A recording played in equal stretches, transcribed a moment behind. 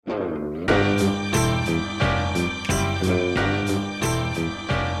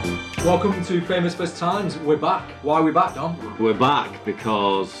Welcome to Famous First Times. We're back. Why are we back, Dom? We're back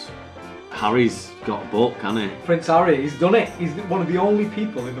because Harry's got a book, hasn't he? Prince Harry, he's done it. He's one of the only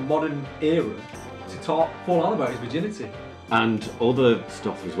people in the modern era to talk full on about his virginity. And other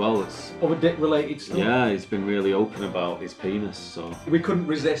stuff as well. Other dick-related stuff. Yeah, he's been really open about his penis, so... We couldn't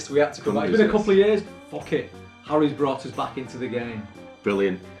resist, we had to come back. It's been a couple of years. Fuck it. Harry's brought us back into the game.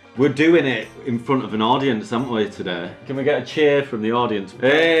 Brilliant. We're doing it in front of an audience, haven't we, today? Can we get a cheer from the audience?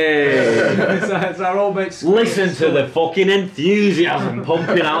 Hey! It's our old mate. Listen to the fucking enthusiasm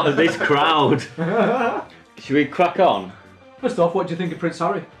pumping out of this crowd. Should we crack on? First off, what do you think of Prince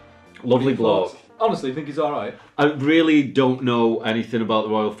Harry? Lovely bloke. Honestly, I think he's alright. I really don't know anything about the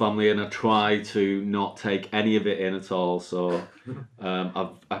royal family, and I try to not take any of it in at all. So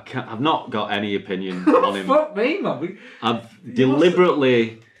I've not got any opinion on him. Fuck me, man. I've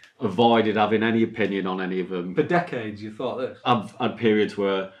deliberately avoided having any opinion on any of them. For decades, you thought this. I've had periods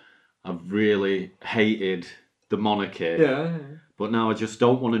where I've really hated the monarchy. Yeah. But now I just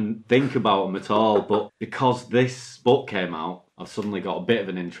don't want to think about them at all. But because this book came out, I've suddenly got a bit of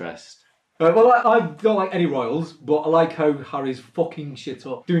an interest. Well, I don't like any royals, but I like how Harry's fucking shit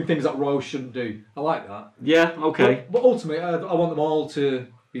up, doing things that royals shouldn't do. I like that. Yeah, okay. But ultimately, I want them all to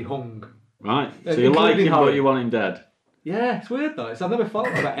be hung. Right. So you like him, but you want him dead? Yeah, it's weird though. I've never felt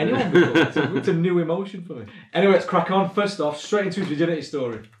about anyone before. It's a new emotion for me. Anyway, let's crack on. First off, straight into his virginity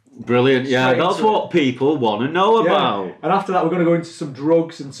story. Brilliant. Yeah, that's what people want to know about. And after that, we're going to go into some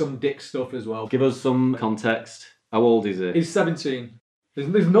drugs and some dick stuff as well. Give us some context. How old is he? He's 17.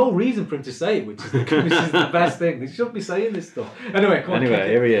 There's no reason for him to say it, which is the best thing. He shouldn't be saying this stuff. Anyway, come on. Anyway,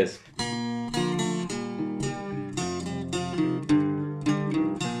 here he is.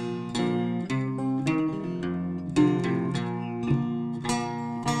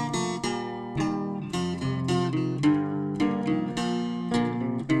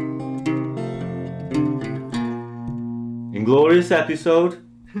 Inglorious episode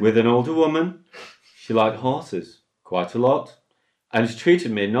with an older woman. She liked horses quite a lot. And she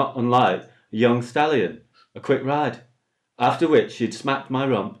treated me not unlike a young stallion, a quick ride. After which she'd smacked my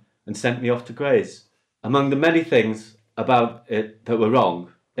rump and sent me off to graze. Among the many things about it that were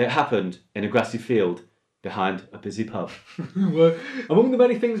wrong, it happened in a grassy field behind a busy pub. Well, among the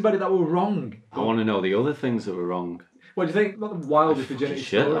many things about it that were wrong. I want to know the other things that were wrong. What do you think? Not the wildest virginity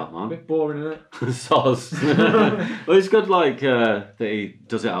Shit, story. that man. A bit boring, isn't it? Soz. Well, it's good, like, that he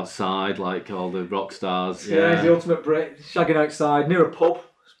does it outside, like all the rock stars. Yeah, he's the ultimate Brit. Shagging outside, near a pub.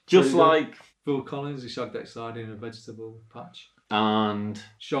 Just like... Phil Collins, he shagged outside in a vegetable patch. And...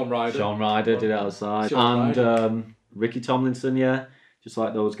 Shaun Ryder did it outside. And Ricky Tomlinson, yeah. Just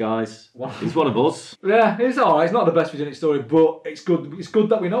like those guys. He's one of us. Yeah, it's alright. It's not the best virginity story, but it's good. It's good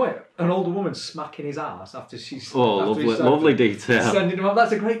that we know it. An older woman smacking his ass after she's... lovely detail. Sending him up.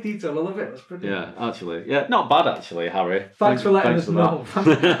 That's a great detail. I love it. That's brilliant. Yeah, actually. Yeah, not bad actually, Harry. Thanks for letting us know.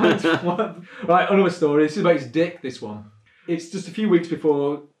 Right, another story. This is about his dick, this one. It's just a few weeks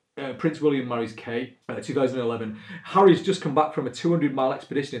before Prince William marries Kate, 2011. Harry's just come back from a 200-mile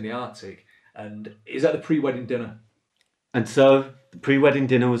expedition in the Arctic and is at the pre-wedding dinner. And so, the pre-wedding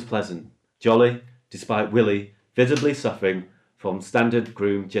dinner was pleasant, jolly, despite Willie visibly suffering from standard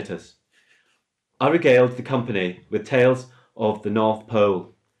groom jitters. I regaled the company with tales of the North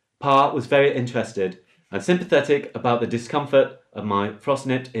Pole. Pa was very interested and sympathetic about the discomfort of my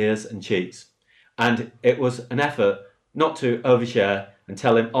frost-nipped ears and cheeks, and it was an effort not to overshare and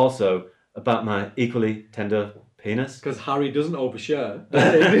tell him also about my equally tender penis. Because Harry doesn't overshare.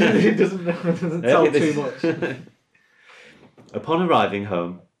 He doesn't tell too much. Upon arriving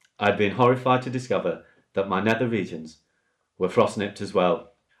home, I had been horrified to discover that my nether regions were frost-nipped as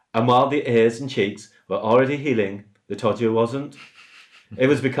well. And while the ears and cheeks were already healing, the todger wasn't. It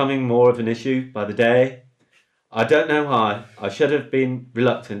was becoming more of an issue by the day. I don't know why I should have been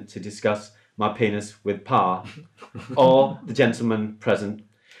reluctant to discuss my penis with Pa or the gentleman present.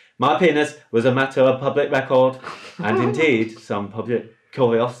 My penis was a matter of public record and indeed some public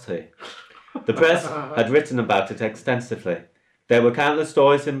curiosity. The press had written about it extensively. There were countless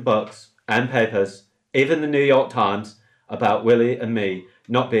stories in books and papers, even the New York Times, about Willie and me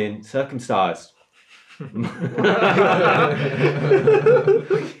not being circumcised.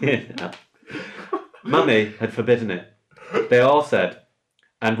 Yeah. Mummy had forbidden it. They all said,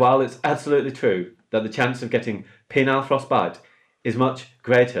 and while it's absolutely true that the chance of getting penile frostbite is much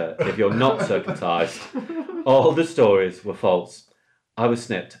greater if you're not circumcised, all the stories were false. I was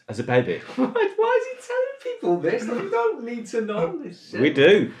snipped as a baby. Why is he telling people this? We don't need to know this shit. We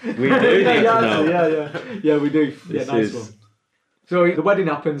do. We do need to know. Yeah, we do. This nice is... one. So the wedding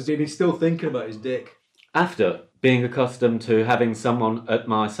happens and he's still thinking about his dick. After being accustomed to having someone at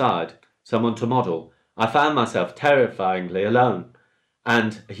my side, someone to model, I found myself terrifyingly alone,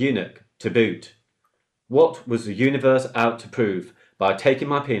 and a eunuch to boot. What was the universe out to prove by taking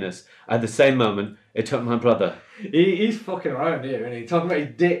my penis at the same moment it took my brother? He's fucking around here, isn't he? Talking about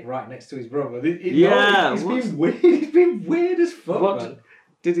his dick right next to his brother. He's been weird. He's been weird as fuck, man.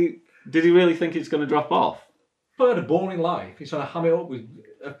 Did he really think it's going to drop off? Probably had a boring life. He's trying to ham it up with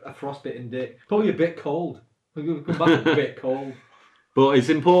a frostbitten dick. Probably a bit cold. We'll come back a bit cold. But it's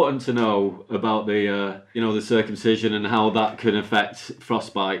important to know about the the circumcision and how that can affect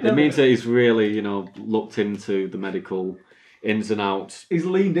frostbite. It means that he's really, looked into the medical ins and outs. He's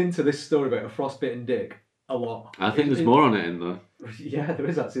leaned into this story about a frostbitten dick a lot. I think there's more on it in there. Yeah, there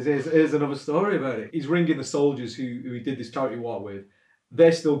is actually. Here's another story about it. He's ringing the soldiers who he did this charity walk with.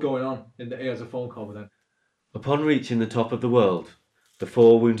 They're still going on, and he has a phone call with them. Upon reaching the top of the world, the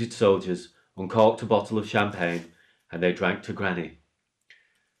 4 wounded soldiers uncorked a bottle of champagne and they drank to Granny.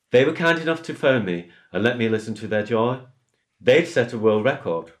 They were kind enough to phone me and let me listen to their joy. They'd set a world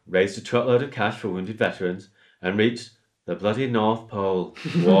record, raised a truckload of cash for wounded veterans, and reached the bloody North Pole.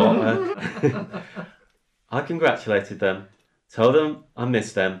 I congratulated them, told them I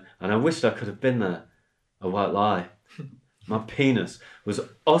missed them, and I wished I could have been there. A white lie. My penis was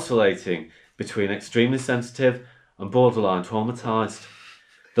oscillating between extremely sensitive and borderline traumatised.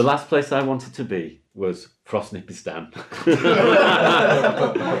 The last place I wanted to be was Frostnipistan.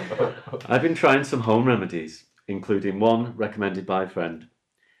 I've been trying some home remedies, including one recommended by a friend.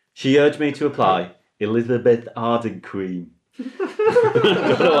 She urged me to apply Elizabeth Arden cream. I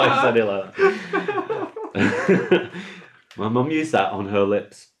don't know why I said it like that. My mum used that on her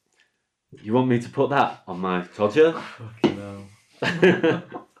lips. You want me to put that on my todger? Fucking hell.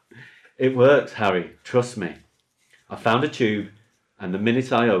 It works, Harry. Trust me. I found a tube, and the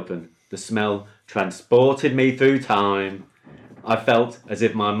minute I opened, the smell transported me through time. I felt as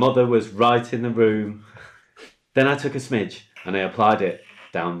if my mother was right in the room. Then I took a smidge, and I applied it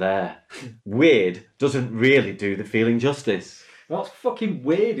down there. Weird doesn't really do the feeling justice. What's fucking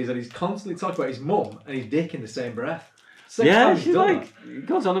weird is that he's constantly talking about his mum and his dick in the same breath. She's he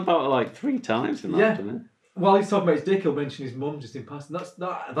goes on about it like 3 times in that, doesn't it? While he's talking about his dick, he'll mention his mum just in passing.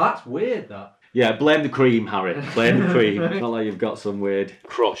 That's weird, that. Yeah, blame the cream, Harry. Blame the cream. It's not like you've got some weird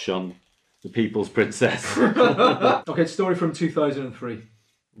crush on the people's princess. Okay, story from 2003.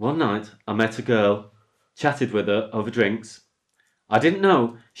 One night, I met a girl, chatted with her over drinks. I didn't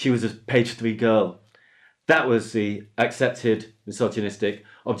know she was a page 3 girl. That was the accepted, misogynistic,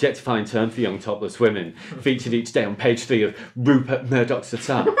 objectifying term for young topless women, featured each day on page 3 of Rupert Murdoch's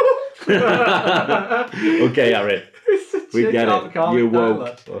Satan. Okay, Harry. We get it. You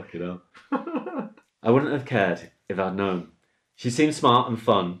woke. Fucking hell. I wouldn't have cared if I'd known. She seemed smart and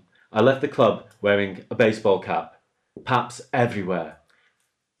fun. I left the club wearing a baseball cap. Paps everywhere.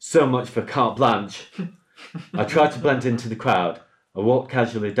 So much for carte blanche. I tried to blend into the crowd. I walked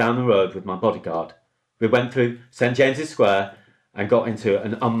casually down the road with my bodyguard. We went through St James's Square and got into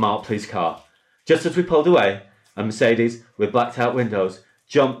an unmarked police car. Just as we pulled away, a Mercedes with blacked out windows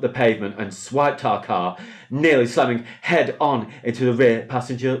jumped the pavement and swiped our car, nearly slamming head on into the rear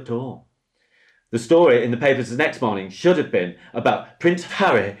passenger door. The story in the papers the next morning should have been about Prince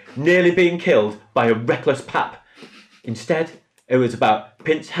Harry nearly being killed by a reckless pap. Instead, it was about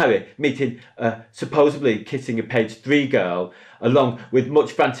Prince Harry meeting a supposedly kissing a page 3 girl, along with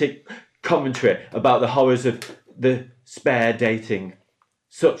much frantic commentary about the horrors of the spare dating.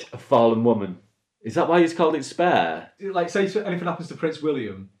 Such a fallen woman. Is that why he's called it spare? Like, say anything happens to Prince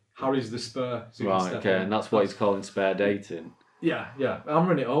William, Harry's the spur. So right, okay, and that's what he's calling spare dating. Yeah. I'm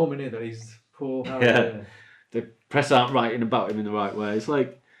running it home, innit, that he's poor Harry. Yeah. The press aren't writing about him in the right way. It's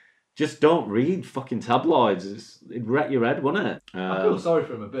like, just don't read fucking tabloids. It'd wreck your head, wouldn't it? I feel sorry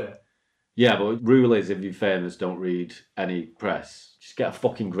for him a bit. Yeah, but rule is, if you're famous, don't read any press. Just get a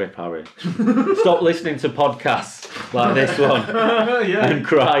fucking grip, Harry. Stop listening to podcasts like this one and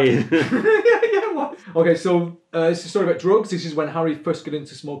crying. What? Okay, so it's a story about drugs. This is when Harry first got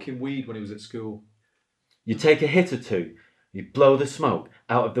into smoking weed when he was at school. You take a hit or two, you blow the smoke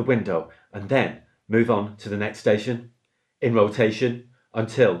out of the window, and then move on to the next station, in rotation,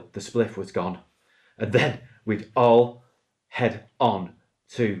 until the spliff was gone. And then we'd all head on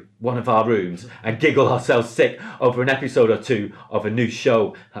to one of our rooms and giggle ourselves sick over an episode or 2 of a new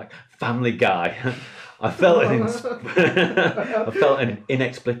show like Family Guy. I felt an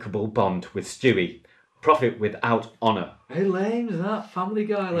inexplicable bond with Stewie. Profit without honour. Hey, lame is that? Family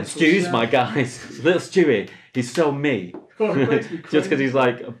Guy. Like Stew's my guy. Little Stewie. He's so me. Just because he's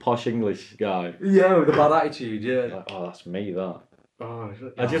like a posh English guy. Yeah, with a bad attitude, yeah. Like, oh, that's me, that. Oh,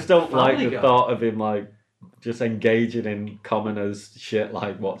 I just don't like the thought of him like just engaging in commoners shit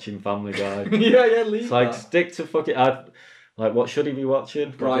like watching Family Guy. yeah, leave It's like, that. stick to fucking... Like, what should he be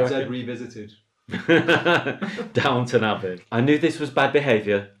watching? Brideshead Revisited. Downton Abbey. I knew this was bad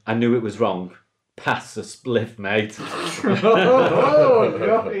behaviour. I knew it was wrong. Pass the spliff, mate. Oh,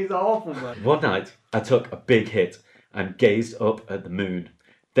 God, he's awful, man. One night, I took a big hit and gazed up at the moon,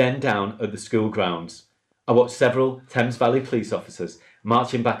 then down at the school grounds. I watched several Thames Valley police officers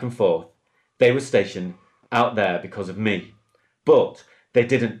marching back and forth. They were stationed out there because of me. But they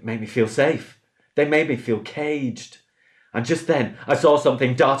didn't make me feel safe. They made me feel caged. And just then, I saw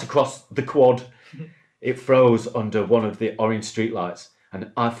something dart across the quad. It froze under one of the orange streetlights,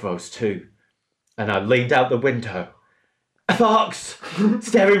 and I froze too. And I leaned out the window. A fox!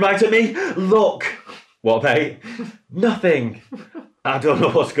 Staring right at me! Look! What, mate? Nothing! I don't know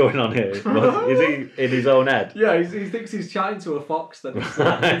what's going on here. But is he in his own head? Yeah, he thinks he's chatting to a fox. Then it's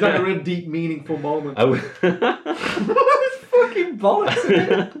like a real deep, meaningful moment. It's fucking bollocks,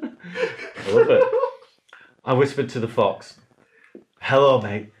 isn't it? I love it. I whispered to the fox. Hello,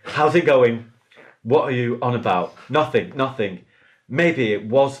 mate. How's it going? What are you on about? Nothing. Maybe it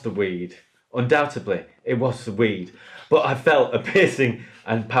was the weed. Undoubtedly, it was the weed. But I felt a piercing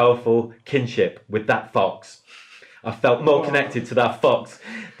and powerful kinship with that fox. I felt more connected to that fox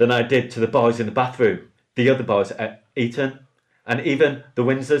than I did to the boys in the bathroom, the other boys at Eton, and even the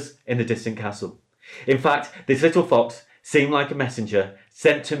Windsors in the distant castle. In fact, this little fox seemed like a messenger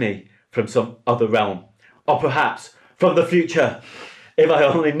sent to me from some other realm, or perhaps from the future, if I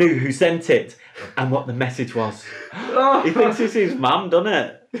only knew who sent it and what the message was. He thinks it's his mum, doesn't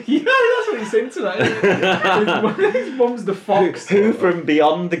it? Yeah, that's what he's into, that, isn't it? His mum's the fox. Who from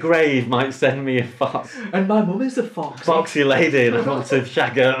beyond the grave might send me a fox? And my mum is the fox. Foxy lady and lots of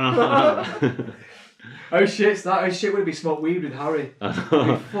shagger. Oh shit, would it be smoked weed with Harry? It'd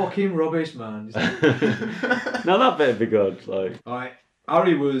be fucking rubbish, man. No, that bit'd be good. Like, alright,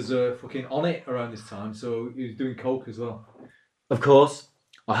 Harry was fucking on it around this time, so he was doing coke as well. of course,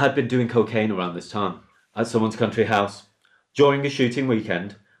 I had been doing cocaine around this time at someone's country house. During a shooting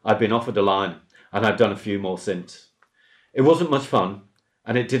weekend, I'd been offered a line, and I'd done a few more since. It wasn't much fun,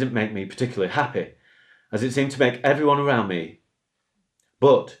 and it didn't make me particularly happy, as it seemed to make everyone around me.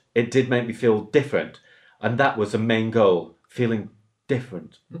 But it did make me feel different, and that was the main goal, feeling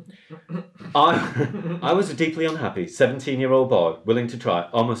different. I was a deeply unhappy 17-year-old boy willing to try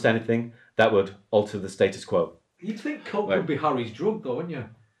almost anything that would alter the status quo. You'd think coke would be Harry's drug, though, wouldn't you?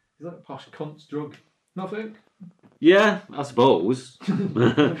 Is that a posh cunt's drug? Nothing? Yeah, I suppose.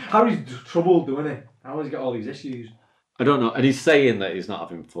 Harry's troubled, doesn't he? How has he got all these issues? I don't know, and he's saying that he's not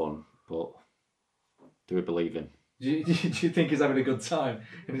having fun, but do we believe him? Do you think he's having a good time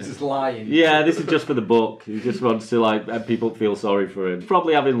and he's just lying? Yeah, this is just for the book. He just wants to like have people feel sorry for him.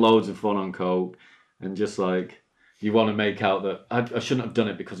 Probably having loads of fun on coke, and just like you want to make out that I shouldn't have done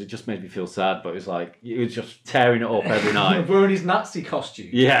it because it just made me feel sad. But it's like he was just tearing it up every night. Wearing his Nazi costume.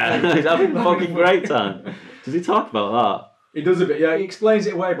 Yeah, he's having a fucking great time. Does he talk about that? He does a bit. Yeah, he explains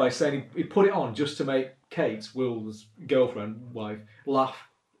it away by saying he put it on just to make Kate, Will's girlfriend, wife, laugh.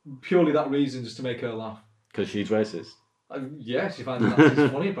 Purely that reason, just to make her laugh. Because she's racist. Yeah, she finds Nazis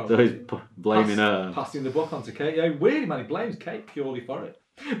funny, apparently. So he's blaming her. Passing the book on to Kate. Yeah, weird, man. He blames Kate purely for it.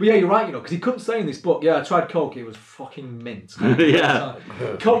 But yeah, you're right, you know, because he couldn't say in this book, yeah, I tried coke, it was fucking mint. Yeah.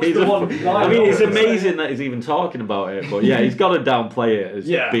 Coke's the one. I mean, it's amazing that he's even talking about it, but yeah, he's got to downplay it as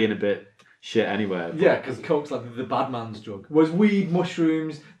Yeah. being a bit shit anyway. Yeah, because coke's like the bad man's drug. Whereas weed,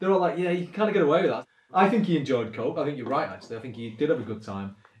 mushrooms, they're all like, yeah, you can kind of get away with that. I think he enjoyed coke. I think you're right, actually. I think he did have a good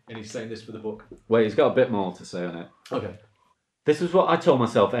time, and he's saying this for the book. Wait, he's got a bit more to say on it. Okay. This was what I told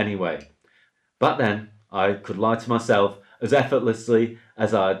myself anyway. Back then, I could lie to myself as effortlessly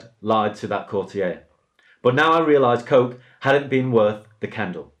as I'd lied to that courtier. But now I realised coke hadn't been worth the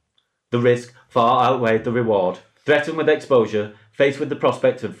candle. The risk far outweighed the reward. Threatened with exposure, faced with the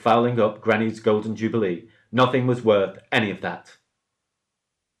prospect of fouling up Granny's golden jubilee, nothing was worth any of that.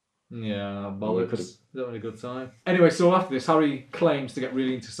 Yeah, bollocks. Not having a good time. Anyway, so after this, Harry claims to get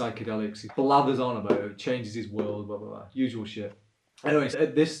really into psychedelics. He blathers on about it, changes his world, blah, blah, blah. Usual shit. Anyway, so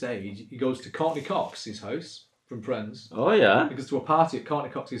at this stage, he goes to Courtney Cox's house from Friends. Oh, yeah? He goes to a party at Courtney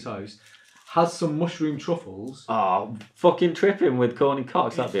Cox's house, has some mushroom truffles. Oh, fucking tripping with Courtney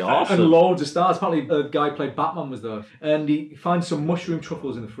Cox. That'd be awesome. And loads of stars. Apparently, a guy who played Batman was there. And he finds some mushroom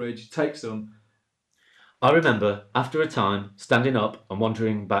truffles in the fridge, takes them. I remember, after a time, standing up and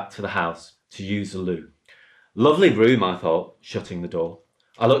wandering back to the house to use the loo. Lovely room, I thought, shutting the door.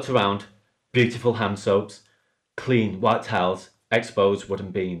 I looked around. Beautiful hand soaps, clean white towels, exposed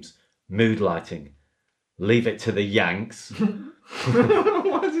wooden beams, mood lighting. Leave it to the Yanks.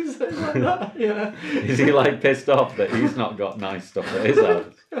 What is he he say like that? Yeah. Is he like pissed off that he's not got nice stuff at his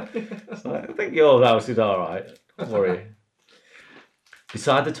house? It's like, I think your house is alright. Don't worry.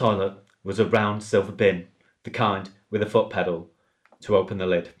 Beside the toilet was a round silver bin, the kind with a foot pedal to open the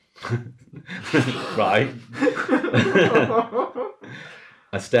lid. Right.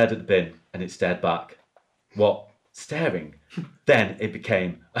 I stared at the bin and it stared back. What? Staring? Then it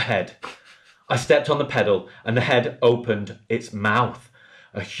became a head. I stepped on the pedal and the head opened its mouth.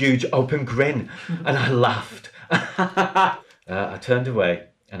 A huge open grin, and I laughed. I turned away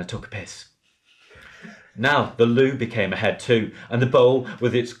and I took a piss. Now the loo became a head too, and the bowl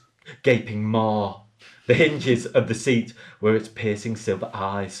with its gaping maw. The hinges of the seat were its piercing silver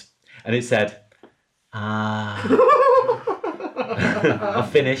eyes, and it said, "Ah." I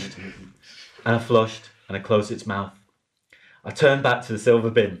finished, and I flushed, and I closed its mouth. I turned back to the silver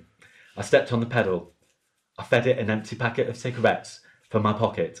bin. I stepped on the pedal. I fed it an empty packet of cigarettes from my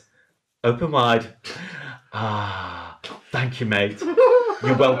pocket. Open wide. Ah, thank you, mate.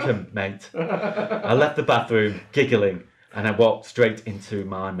 You're welcome, mate. I left the bathroom giggling and I walked straight into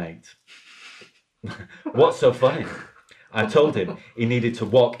my mate. What's so funny? I told him he needed to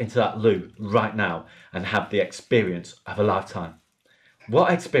walk into that loo right now and have the experience of a lifetime.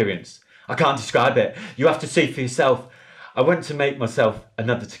 What experience? I can't describe it. You have to see for yourself. I went to make myself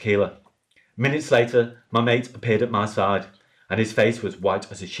another tequila. Minutes later, my mate appeared at my side and his face was white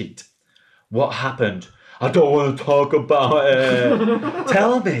as a sheet. What happened? I don't want to talk about it.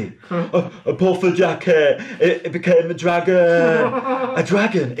 Tell me. A puffer jacket. It became a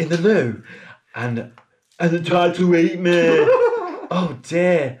dragon in the loo. And it tried to eat me. Oh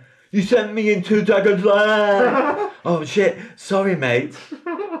dear. You sent me into Dragon's Lair. Oh shit. Sorry, mate.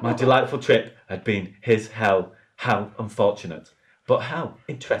 My delightful trip had been his hell. How unfortunate. But how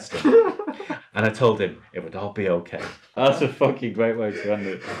interesting. And I told him it would all be okay. That's a fucking great way to end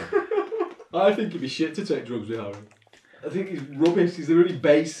it. I think it'd be shit to take drugs with Harry. I think he's rubbish. He's a really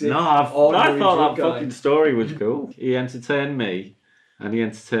basic. No, I ordinary thought drug that guy. fucking story was cool. He entertained me and he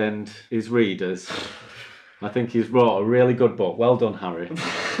entertained his readers. I think he's wrote a really good book. Well done, Harry.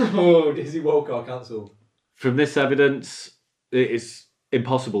 Oh, is he woke or cancelled? From this evidence, it is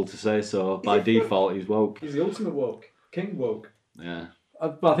impossible to say so. By default, he's woke. He's the ultimate woke. King woke. Yeah.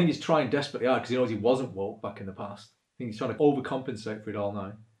 But I think he's trying desperately hard because he knows he wasn't woke back in the past. I think he's trying to overcompensate for it all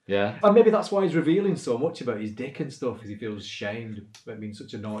now. Yeah. And maybe that's why he's revealing so much about his dick and stuff, because he feels shamed about being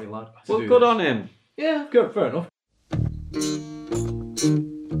such a naughty lad. Well, good on him. Yeah, good, fair enough.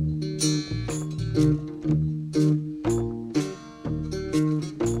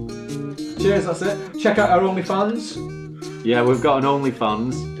 Cheers, that's it. Check out our OnlyFans. Yeah, we've got an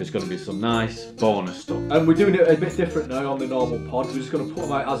OnlyFans. There's going to be some nice bonus stuff. And we're doing it a bit different now on the normal pod. We're just going to put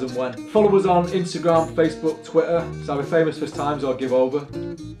them out as and when. Follow us on Instagram, Facebook, Twitter. It's either famous first times or give over.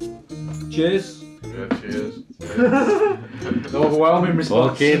 Cheers. Yeah, cheers. The overwhelming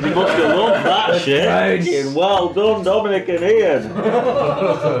response. Okay, you must have loved that shit. Thanks. Well done, Dominic and Ian.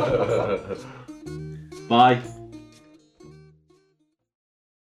 Bye.